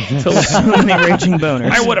 boners. So many raging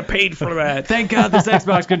boners. I would have paid for that. Thank God this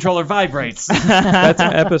Xbox controller vibrates. That's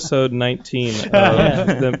episode 19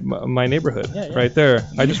 of My Neighborhood, right there.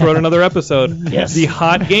 I just wrote another episode. Yes. The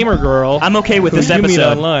hot gamer girl. I'm okay okay with this You meet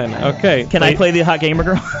episode. online. Okay. Can I play the Hot Gamer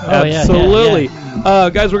Girl? Oh, yeah, Absolutely. yeah.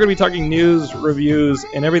 Guys, we're going to be talking news, reviews,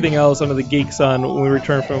 and everything else under the Geek Sun when we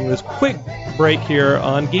return from this quick break here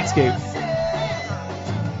on Geekscape.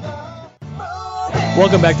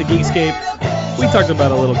 Welcome back to Geekscape. We talked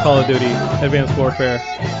about a little Call of Duty Advanced Warfare.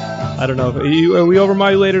 I don't know. Are we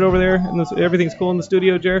overmodulated over there? Everything's cool in the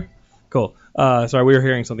studio, Jer? Cool. Sorry, we were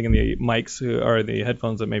hearing something in the mics or the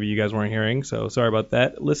headphones that maybe you guys weren't hearing, so sorry about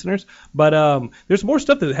that, listeners. But there's more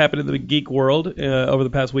stuff that happened in the geek world over the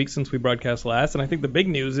past week since we broadcast last, and I think the big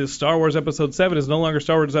news is Star Wars Episode 7 is no longer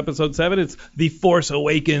Star Wars Episode 7, it's The Force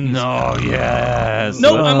Awakens. No, yes.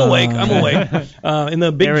 No, I'm awake. And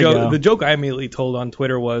the big There we joke, go. the joke I immediately told on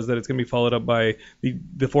Twitter was that it's going to be followed up by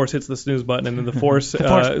the Force hits the snooze button, and then the Force says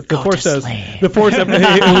the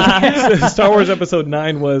Force Star Wars Episode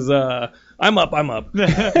 9 was I'm up. Fine, I'm up.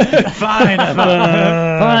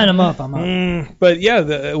 Fine, I'm up. But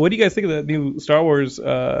yeah, what do you guys think of the new Star Wars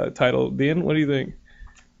title, Dean? What do you think?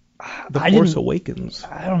 The Force Awakens.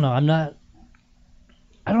 I don't know.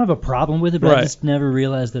 I don't have a problem with it, but Right. I just never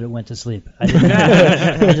realized that it went to sleep. I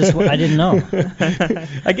didn't know.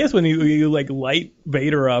 I guess when you like light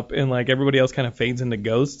Vader up and like everybody else kind of fades into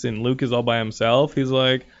ghosts and Luke is all by himself, he's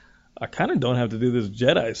like, I kind of don't have to do this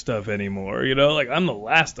Jedi stuff anymore, you know? Like, I'm the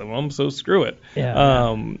last of them, so screw it. Yeah.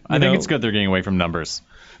 I think it's good they're getting away from numbers.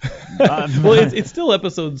 Well, it's still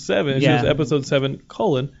Episode 7. It's Yeah. just Episode 7,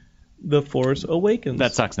 The Force Awakens.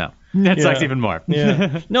 That sucks now. That Yeah. sucks even more.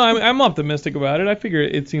 Yeah. No, I'm optimistic about it. I figure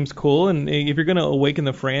it seems cool, and if you're going to awaken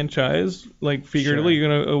the franchise, like figuratively, you're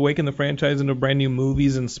going to awaken the franchise into brand new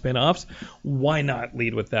movies and spin-offs, why not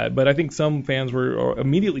lead with that? But I think some fans were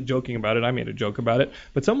immediately joking about it. I made a joke about it,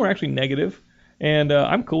 but some were actually negative, and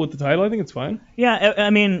I'm cool with the title. I think it's fine. Yeah, I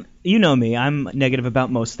mean, you know me. I'm negative about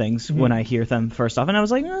most things when I hear them first off, and I was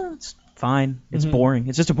like, it's fine. It's boring.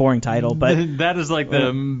 It's just a boring title, but That is like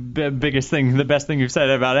the biggest thing, the best thing you've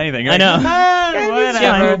said about anything. I know. Whatever.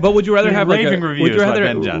 Yeah, but would you rather have like Raving would reviews you by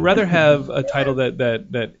Ben John. rather have a title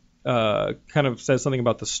that kind of says something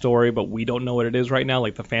about the story, but we don't know what it is right now,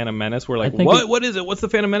 like the Phantom Menace? We're like, I think what is it? What's the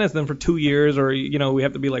Phantom Menace? Then for 2 years, or we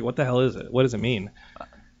have to be like, what the hell is it? What does it mean?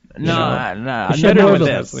 No, It should better have with more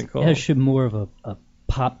that. of Something a, cool. it should more of a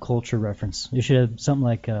pop culture reference. You should have something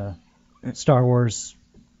like Star Wars,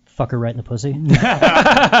 fuck her right in the pussy.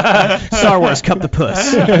 Star Wars Cup the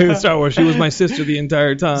Puss. Star Wars. She was my sister the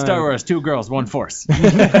entire time. Star Wars, 2 girls, 1 force.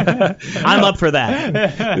 I'm up for that.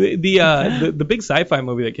 The big sci-fi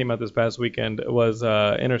movie that came out this past weekend was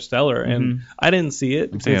Interstellar, and I didn't see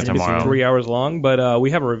it. seeing it It's tomorrow. 3 hours long, but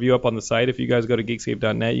we have a review up on the site. If you guys go to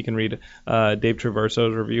Geekscape.net, you can read Dave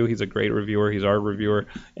Traverso's review. He's a great reviewer. He's our reviewer,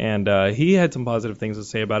 and he had some positive things to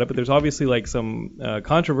say about it. But there's obviously like some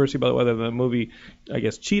controversy about whether the movie, I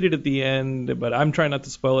guess, cheated at the end. But I'm trying not to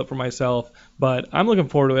spoil it for myself. But I'm looking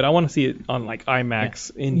forward to it. I want to see it on like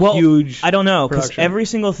IMAX in huge. I don't know, because production. every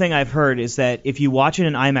single thing I've heard is that if you watch it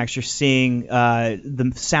in IMAX, you're seeing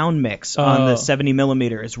the sound mix on the 70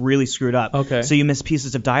 millimeter is really screwed up. Okay. So you miss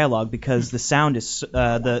pieces of dialogue because the sound is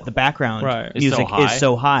the background Right. It's music so high. is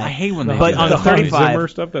so high. I hate when they But do on that. the Hans 35 Zimmer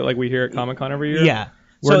stuff that like we hear at Comic-Con every year. Yeah.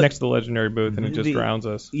 We're So- next to the legendary booth, and it just drowns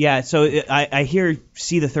us. Yeah, so I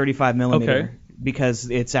see the 35 millimeter Okay. because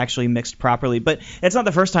it's actually mixed properly. But it's not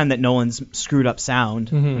the first time that Nolan's screwed up sound.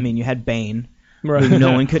 I mean, you had Bane, Right. who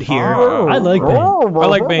no one could hear. I like Bane. I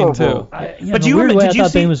like Bane too. But in a you weird remember- way, did I you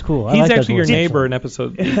thought see- Bane was cool. I He's like that actually your voice. neighbor in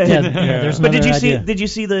episode. Yeah, there's But another idea. did you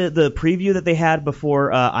see the preview that they had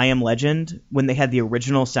before I Am Legend when they had the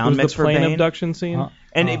original sound Was mix the for plane Bane? abduction scene?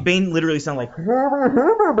 And Bane literally sounded like.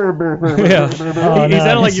 Yeah. He no,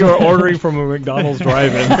 sounded like I you were ordering from a McDonald's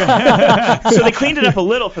drive-in. So they cleaned it up a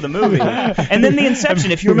little for the movie. And then the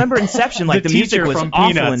Inception, if you remember Inception, like the music teacher was from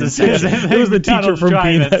awful Peanuts in is- Inception. It was the teacher McDonald's from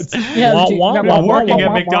drive-ins. Peanuts. Yeah, Wah, the wah, teacher- wah, While wah, working wah, at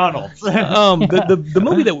wah, McDonald's. the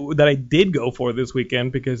movie that I did go for this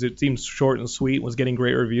weekend because it seems short and sweet, was getting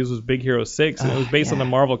great reviews, was Big Hero 6, and it was based on the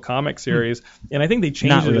Marvel comic series, and I think they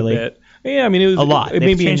changed Not it really. a bit. Yeah, I mean, it was A lot. It They've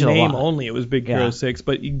may be changed in it a name lot. only. It was Big Yeah. Hero 6,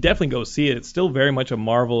 but you definitely go see it. It's still very much a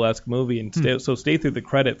Marvel-esque movie, and so stay through the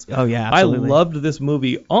credits. Oh, yeah, absolutely. I loved this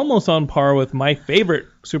movie, almost on par with my favorite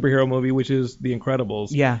superhero movie, which is The Incredibles.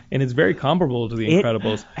 Yeah. and it's very comparable to The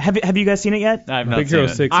Incredibles. Have you guys seen it yet? I've not Big seen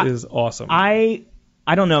Hero it. 6 is awesome.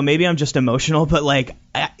 I don't know. Maybe I'm just emotional, but like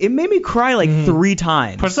it made me cry like 3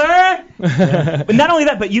 times. But not only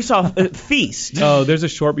that, but you saw Feast. Oh, there's a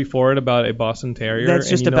short before it about a Boston Terrier. That's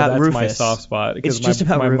just and about that's Rufus. my soft spot. It's just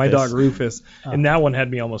about my Rufus. dog Rufus, and that one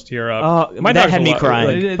had me almost tear up. My dad had me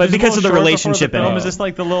crying, but because of the relationship in it. Is this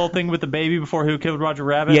like the little thing with the baby before Who Killed Roger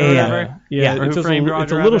Rabbit? Yeah, or yeah. whatever? Yeah, Or it's Who Framed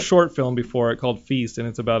Roger a Rabbit? little short film before it called Feast, and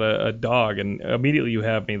it's about a dog, and immediately you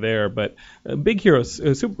have me there. But Big Hero 6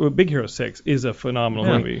 is a phenomenal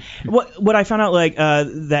movie. What I found out, like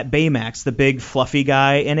that Baymax, the big fluffy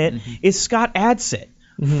guy in it, is Scott Adsit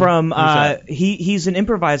from he's an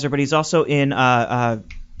improviser, but he's also in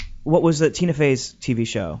what was the Tina Fey's TV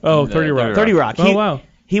show? Oh, 30 Rock. 30 Rock. Oh, wow.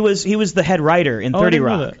 He was the head writer in 30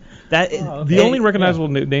 Rock. The only recognizable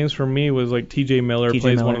names for me was like T.J. Miller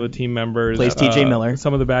plays one of the team members. Plays T.J. Miller.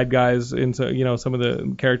 Some of the bad guys in some of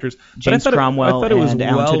the characters. James Cromwell and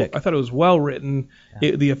Alan Tudyk. I thought it was well written.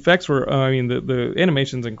 The effects were. The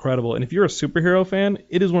animation's incredible. And if you're a superhero fan,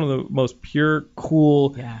 it is one of the most pure,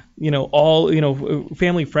 cool. Yeah.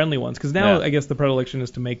 Family friendly ones. Because now I guess the predilection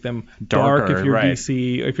is to make them Darker, dark. If you're right.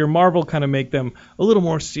 DC, if you're Marvel, kind of make them a little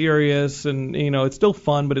more serious. And it's still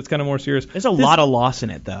fun, but it's kind of more serious. There's a lot of loss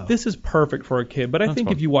in it though. This is perfect for a kid, but I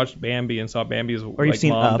think if you watched Bambi and saw Bambi's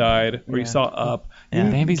seen mom Up. died, or you saw Up,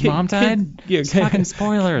 Bambi's mom died? It's fucking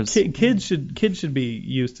spoilers. Kids should be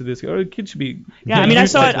used to this. Or kids should be. Yeah, I mean, I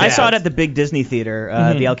saw it at the big Disney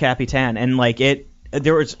theater, the El Capitan, and like it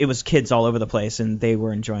was kids all over the place, and they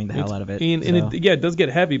were enjoying the hell out of it. It does get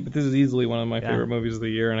heavy, but this is easily one of my favorite movies of the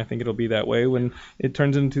year, and I think it'll be that way when it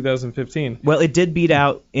turns into 2015. Well, it did beat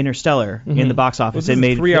out Interstellar in the box office. Well, it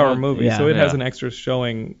made a 3-hour movie, so it has Yeah. an extra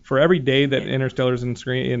showing for every day that Interstellar's in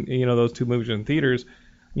screen. Those 2 movies are in theaters.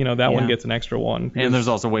 That one gets an extra one. And there's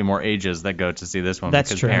also way more ages that go to see this one That's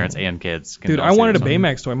because true. parents and kids can Dude, go I see wanted a this one.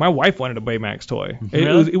 Baymax toy. My wife wanted a Baymax toy.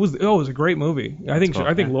 Really? It was a great movie. I think cool.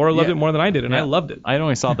 Laura loved Yeah. it more than I did, and I loved it. I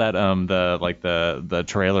only saw that the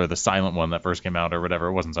trailer, the silent one that first came out or whatever.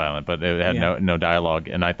 It wasn't silent, but it had no dialogue,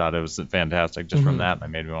 and I thought it was fantastic just from that. That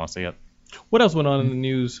made me want to see it. What else went on in the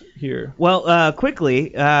news here? Well, quickly,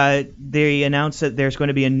 they announced that there's going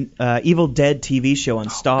to be an Evil Dead TV show on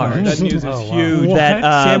Starz. That news is huge. That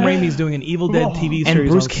Sam Raimi's doing an Evil Dead TV series and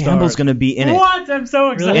Bruce on Campbell's Starz. going to be in it. What? I'm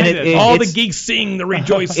so excited. And All the it's- geeks sing the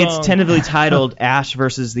Rejoice song. It's tentatively titled Ash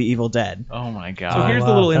versus the Evil Dead. Oh my god. So here's the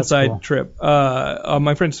wow, little that's inside cool. trip.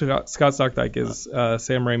 My friend Scott Stockdyke is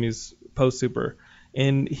Sam Raimi's post super,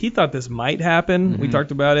 and he thought this might happen. We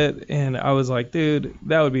talked about it, and I was like, dude,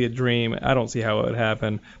 that would be a dream. I don't see how it would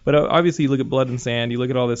happen. But obviously, you look at Blood and Sand, you look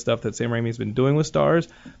at all this stuff that Sam Raimi's been doing with Starz,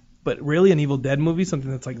 but really an Evil Dead movie, something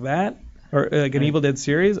that's like that, or like an Evil Dead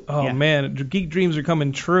series. Oh Yeah. man, geek dreams are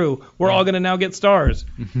coming true. We're all gonna now get Stars.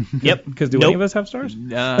 Yep. Because do Nope. any of us have Stars?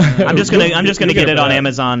 I'm just gonna you'll get it on that.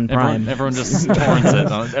 Amazon Prime. Everyone just torrents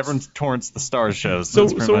it. Everyone torrents the Starz shows. So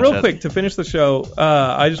That's pretty much real it. quick, to finish the show,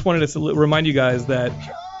 I just wanted to remind you guys that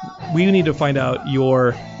we need to find out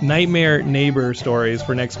your nightmare neighbor stories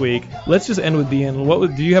for next week. Let's just end with Dean.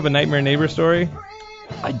 Do you have a nightmare neighbor story?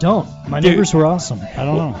 I don't. My Dude. neighbors were awesome. I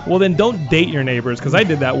don't know. Well, then don't date your neighbors, because I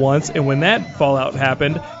did that once, and when that fallout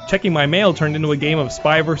happened, checking my mail turned into a game of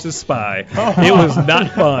Spy versus Spy. It was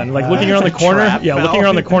not fun. Like looking around the corner, looking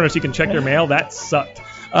around the corner so you can check your mail, that sucked.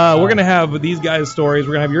 We're going to have these guys' stories.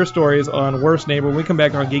 We're going to have your stories on Worst Neighbor when we come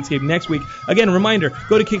back on Geekscape next week. Again, reminder,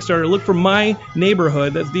 go to Kickstarter, look for My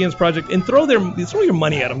Neighborhood, that's Dean's project, and throw your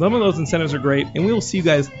money at them. Some of those incentives are great, and we will see you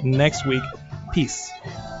guys next week. Peace.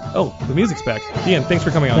 Oh, the music's back. Dean, thanks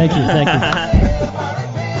for coming on. Thank you.